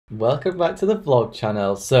Welcome back to the vlog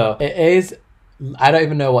channel. So it is, I don't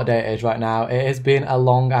even know what day it is right now. It has been a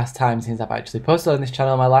long ass time since I've actually posted on this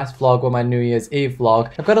channel. My last vlog was my New Year's Eve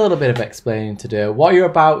vlog. I've got a little bit of explaining to do. What you're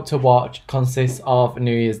about to watch consists of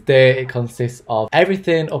New Year's Day. It consists of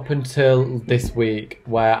everything up until this week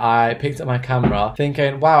where I picked up my camera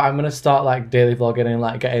thinking, wow, I'm gonna start like daily vlogging and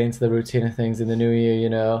like getting into the routine of things in the new year, you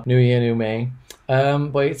know, new year, new me.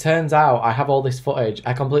 But it turns out I have all this footage.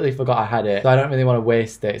 I completely forgot I had it, so I don't really want to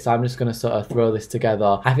waste it. So I'm just going to sort of throw this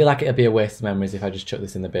together. I feel like it'd be a waste of memories if I just chuck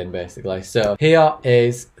this in the bin, basically. So here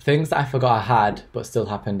is things that I forgot I had, but still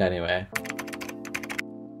happened anyway.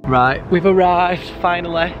 Right, we've arrived,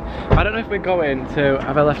 finally. I don't know if we're going to...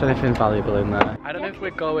 Have I left anything valuable in there? I don't know if we're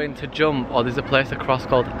going to jump or there's a place across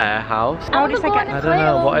called Air House. I don't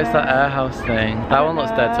know, what is that Air House thing? That one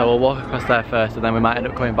looks dead, so we'll walk across there first and then we might end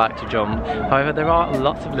up coming back to jump. However, there are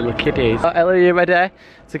lots of little kiddies. Oh, Ella, are you ready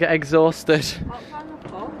to get exhausted?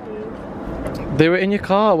 They were in your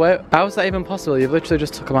car. Where? How is that even possible? You've literally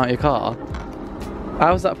just took them out of your car.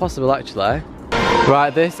 How is that possible, actually?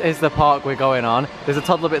 Right, this is the park we're going on. There's a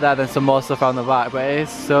toddler bit there, then some more stuff around the back, but it is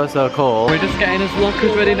so cool. We're just getting his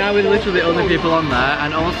lockers ready now. We're literally the only people on there,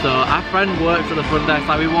 and also our friend works at the front desk.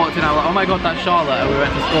 Like we walked in, I was like, oh my god, that's Charlotte, and we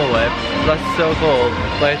went to school with. That's so cool,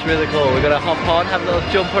 but it's really cool. We're gonna hop on, have a little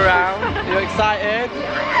jump around. You excited?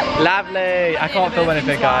 Lovely. I can't film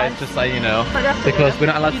anything, guys, just so you know, because we're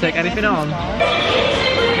not allowed to take anything on.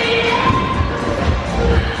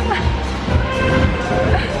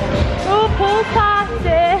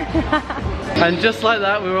 And just like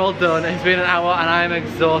that, we were all done. It's been an hour and I am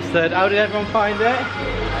exhausted. How did everyone find it?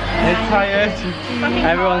 It's tired.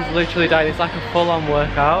 Everyone's literally dying. It's like a full-on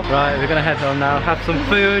workout. Right, we're gonna head home now, have some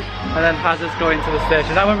food, and then Paz is going to the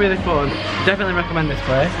station. That went really fun. Definitely recommend this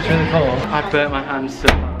place. It's really cool. I burnt my hands so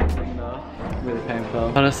bad. Really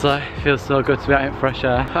painful. Honestly, it feels so good to be out in fresh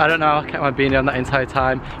air. I don't know how I kept my beanie on that entire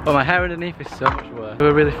time, but my hair underneath is so much worse. They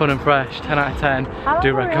were really fun and fresh. 10 out of 10.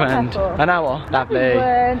 Do recommend. An hour? Lovely.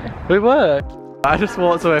 We were. I just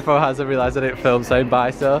walked away from Haz and realised I didn't film, saying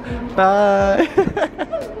bye, so bye.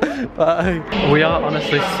 Bye. We are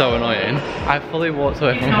honestly so annoying. I fully walked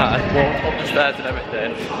away from Haz, walked up the stairs and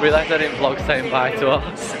everything, realised I didn't vlog saying bye to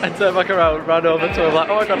us, and turned back around, ran over to him like,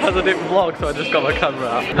 oh my god, Haz, I didn't vlog, so I just got my camera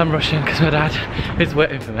out. I'm rushing because my dad is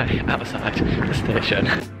waiting for me outside the station.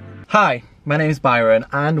 Hi, my name is Byron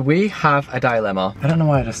and we have a dilemma. I don't know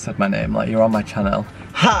why I just said my name, like you're on my channel.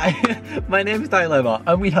 Hi, my name is Dilemma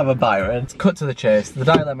and we have a Byron. Cut to the chase. The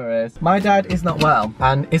dilemma is, my dad is not well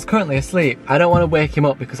and is currently asleep. I don't want to wake him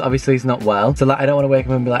up because obviously he's not well. So like, I don't want to wake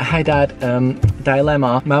him up and be like, hi dad,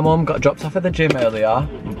 dilemma. My mum got dropped off at the gym earlier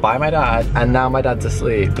by my dad and now my dad's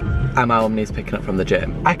asleep. And my mum needs picking up from the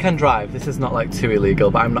gym. I can drive, this is not like too illegal,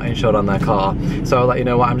 but I'm not insured on their car. So I'll let you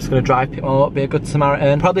know what, I'm just gonna drive, pick my mum up, be a good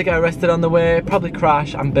Samaritan, probably get arrested on the way, probably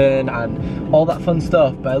crash and burn and all that fun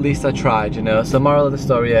stuff, but at least I tried, you know. So moral of the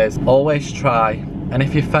story is, always try, and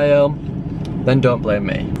if you fail, then don't blame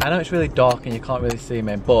me. I know it's really dark and you can't really see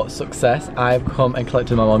me, but success, I've come and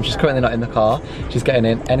collected my mum. She's currently not in the car. She's getting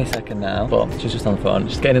in any second now, but she's just on the phone.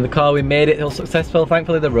 She's getting in the car, we made it all successful.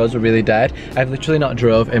 Thankfully the roads were really dead. I've literally not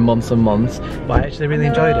drove in months and months, but I actually really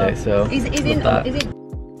enjoyed it, so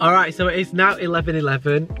Alright, so it is now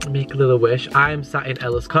 11:11. Make a little wish. I am sat in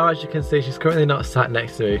Ella's car. As you can see, she's currently not sat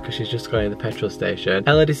next to me because she's just going to the petrol station.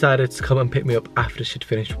 Ella decided to come and pick me up after she'd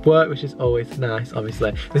finished work, which is always nice,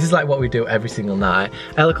 obviously. This is like what we do every single night.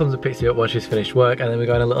 Ella comes and picks me up once she's finished work, and then we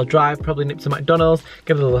go on a little drive, probably nip to McDonald's,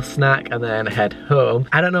 get a little snack, and then head home.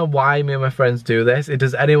 I don't know why me and my friends do this. It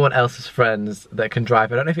does anyone else's friends that can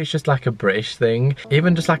drive. I don't know if it's just like a British thing,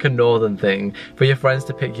 even just like a northern thing, for your friends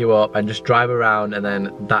to pick you up and just drive around, and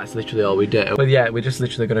then that's literally all we do. But yeah, we're just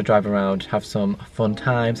literally gonna drive around, have some fun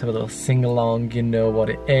times, have a little sing-along, you know what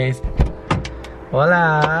it is.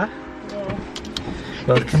 Hola! Yeah.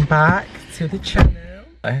 Welcome back to the channel.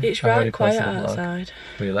 It's right quiet outside.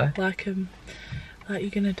 Really? Like you're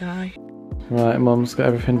gonna die. Right, Mum's got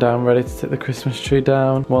everything down, ready to take the Christmas tree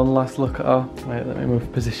down. One last look at her. Wait, let me move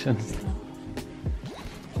positions.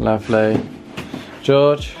 Lovely.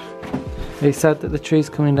 George, he said that the tree's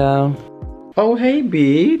coming down. Oh hey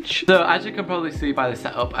beach! So as you can probably see by the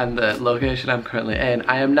setup and the location I'm currently in,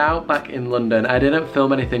 I am now back in London. I didn't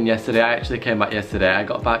film anything yesterday. I actually came back yesterday. I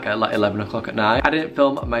got back at like 11 o'clock at night. I didn't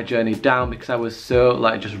film my journey down because I was so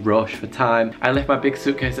like just rushed for time. I left my big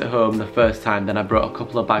suitcase at home the first time, then I brought a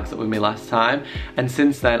couple of bags up with me last time. And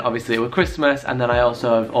since then, obviously it was Christmas, and then I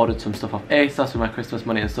also have ordered some stuff off ASOS with my Christmas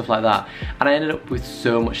money and stuff like that. And I ended up with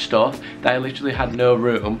so much stuff that I literally had no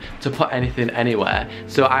room to put anything anywhere.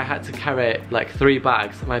 So I had to carry like 3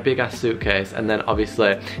 bags, my big ass suitcase, and then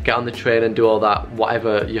obviously get on the train and do all that,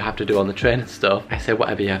 whatever you have to do on the train and stuff. I say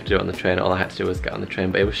whatever you have to do on the train, all I had to do was get on the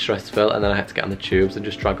train, but it was stressful, and then I had to get on the tubes and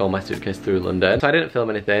just drag all my suitcase through London. So I didn't film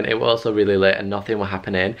anything, it was also really late and nothing was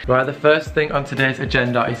happening. Right, the first thing on today's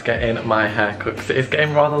agenda is getting my hair cut, because it is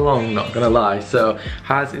getting rather long, not gonna lie. So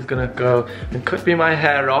Haz is gonna go and cut me my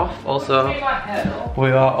hair off. Also,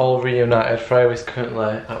 we are all reunited. Freya is currently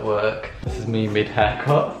at work. This is me mid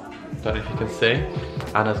haircut. Don't know if you can see.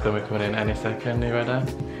 Anna's gonna be coming in any second. Are you ready?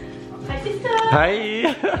 Hi, sister.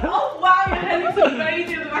 Hi. Oh wow, your hair looks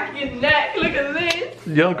amazing on the back of your neck. Look at this.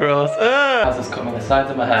 You're gross. Haz has cut me the sides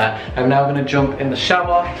of my hair. I'm now gonna jump in the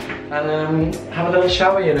shower and have a little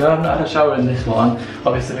shower, you know. I've not had a shower in this one,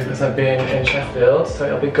 obviously because I've been in Sheffield, so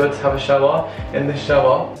it'll be good to have a shower in this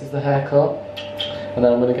shower. This is the haircut. And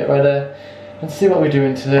then I'm gonna get ready and see what we're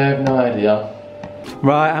doing today. I have no idea.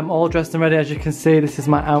 Right, I'm all dressed and ready. As you can see, this is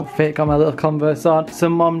my outfit. Got my little Converse on,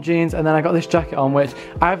 some mom jeans, and then I got this jacket on, which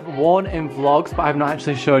I've worn in vlogs, but I've not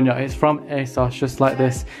actually shown you. It's from ASOS, just like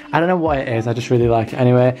this. I don't know what it is, I just really like it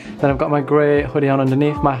anyway. Then I've got my grey hoodie on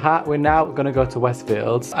underneath my hat. We're now gonna go to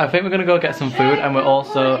Westfields. I think we're gonna go get some food, and we're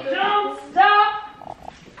also... Don't stop!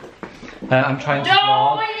 I'm trying to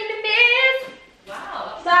vlog.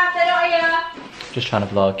 Wow. Stop, they don't hear. Just trying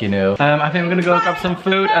to vlog, you know. I think we're gonna go grab some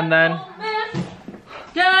food, and then...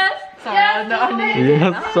 Yes! Sorry, Yeah,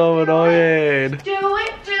 that's so annoying. Do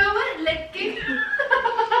it, lick it.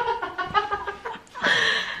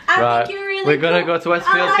 Right, we're gonna go to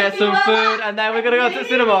Westfields, get some food, and then we're gonna go to the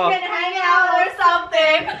cinema. We're gonna hang out or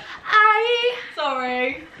something.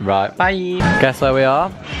 Sorry. Right, bye. Guess where we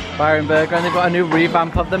are? Byron Burger, and they've got a new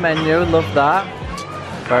revamp of the menu. Love that.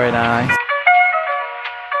 Very nice.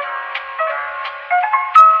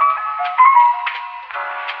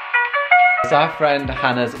 It's our friend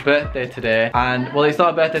Hannah's birthday today, and well, it's not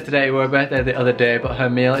a birthday today, it was a birthday the other day, but her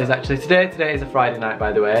meal is actually today. Today is a Friday night,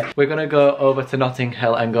 by the way. We're gonna go over to Notting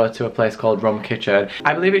Hill and go to a place called Rum Kitchen.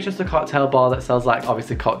 I believe it's just a cocktail bar that sells like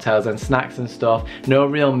obviously cocktails and snacks and stuff. No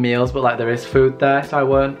real meals, but like there is food there, so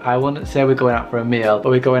I wouldn't say we're going out for a meal, but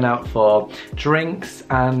we're going out for drinks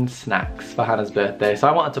and snacks for Hannah's birthday. So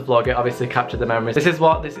I wanted to vlog it, obviously capture the memories. This is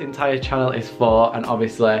what this entire channel is for, and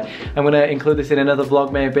obviously I'm gonna include this in another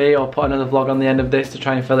vlog maybe, or put another vlog on the end of this to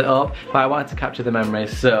try and fill it up, but I wanted to capture the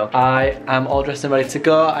memories. So I am all dressed and ready to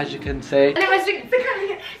go, as you can see. So hi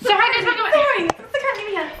guys, welcome.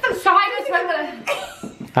 So hi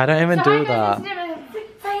guys, I don't even do that.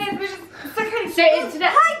 So it's today.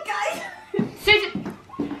 Hi guys. So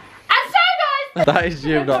guys. That is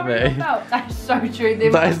you, not me. That is so true.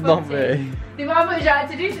 That is not me. The amount of I had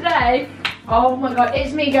to do today. Oh my god,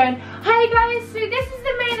 it's me going, hi guys, so this is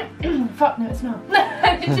the main... Fuck, no it's not.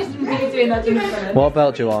 It's just me doing that. What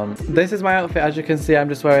belt do you want? This is my outfit. As you can see, I'm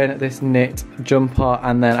just wearing this knit jumper,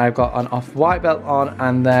 and then I've got an off-white belt on,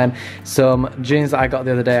 and then some jeans that I got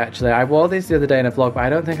the other day actually. I wore these the other day in a vlog, but I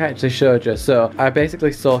don't think I actually showed you. So I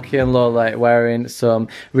basically saw Kian Lola wearing some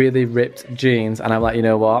really ripped jeans, and I'm like, you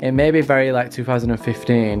know what? It may be very like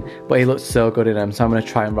 2015, but he looks so good in them, so I'm gonna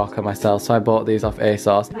try and rock them myself. So I bought these off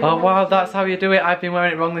ASOS. Oh wow, that's how you do it. I've been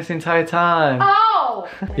wearing it wrong this entire time. Oh!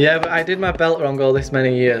 Yeah, but I did my belt wrong all this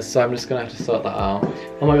many years, so I'm just gonna have to sort that out.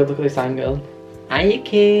 Oh my god, look at this angle. Hi,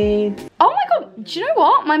 kid. Oh my god, do you know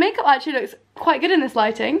what? My makeup actually looks quite good in this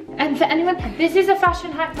lighting. And for anyone, this is a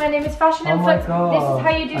fashion hack. My name is Fashion Oh my Influx. god. This is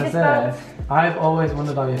how you do this belt. I've always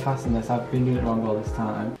wondered how you're passing this. I've been doing it wrong all this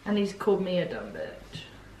time. And he's called me a dumb bitch.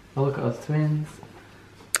 Oh, look at us twins.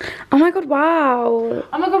 Oh my god, wow.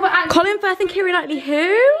 Oh my god, we're actually... Colin Firth and Keira Knightley,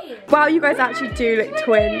 who? Wow, you guys actually do look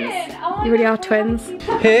twins. Oh You really are twins.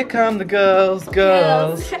 Here come the girls,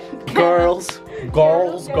 girls, girls,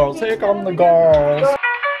 girls, girls. Here come the girls.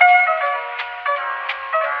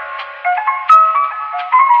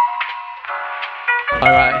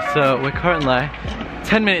 Alright, so we're currently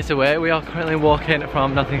 10 minutes away. We are currently walking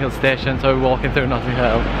from Notting Hill station, so we're walking through Notting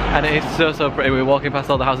Hill, and it is so pretty. We're walking past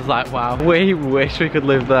all the houses like, wow, we wish we could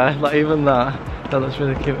live there. Like even that looks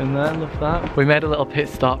really cute in there, love that. We made a little pit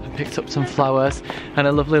stop and picked up some flowers and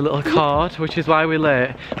a lovely little card, which is why we're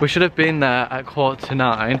late. We should have been there at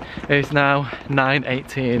 9:15. It's now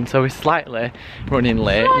 9:18, so we're slightly running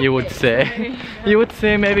late, you would say. You would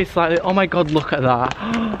say maybe slightly. Oh my god, look at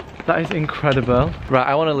that. That is incredible. Right,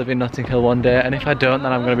 I want to live in Notting Hill one day, and if I don't,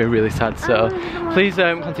 then I'm going to be really sad. So please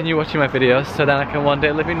continue watching my videos, so then I can one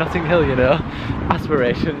day live in Notting Hill, you know.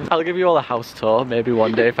 Aspirations. I'll give you all a house tour maybe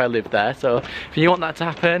one day if I live there. So if you want that to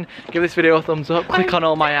happen, give this video a thumbs up, click on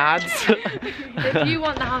all my ads. If you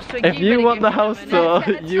want the house tour, if you want the house tour,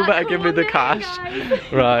 you better give me the cash.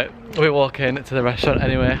 Right, we're walking to the restaurant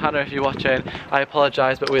anyway. Hannah, if you're watching, I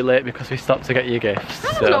apologise, but we're late because we stopped to get you gifts.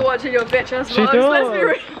 I'm not watching your bitch ass She vlogs, does. let's be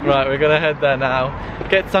real. Right, we're gonna head there now.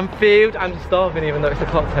 Get some food. I'm starving even though it's a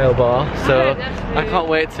cocktail bar. So I can't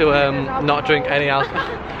wait to not drink any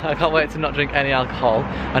alcohol. I can't wait to not drink any alcohol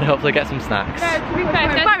and hopefully get some snacks. To be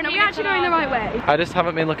fair, Byron, are we actually going the right way? I just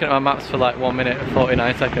haven't been looking at my maps for like 1 minute and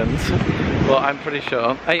 49 seconds. But I'm pretty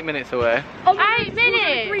sure. 8 minutes away. Oh, 8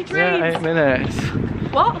 minutes! Yeah, 8 minutes.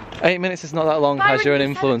 What? 8 minutes is not that long, guys. You're an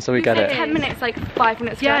influencer, we get it. 10 minutes, like 5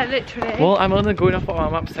 minutes ago. Yeah, literally. Well, I'm only going off what my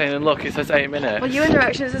map's saying, and look, it says 8 minutes. Well, your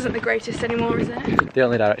directions isn't the greatest anymore, is it? The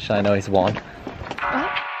only direction I know is 1.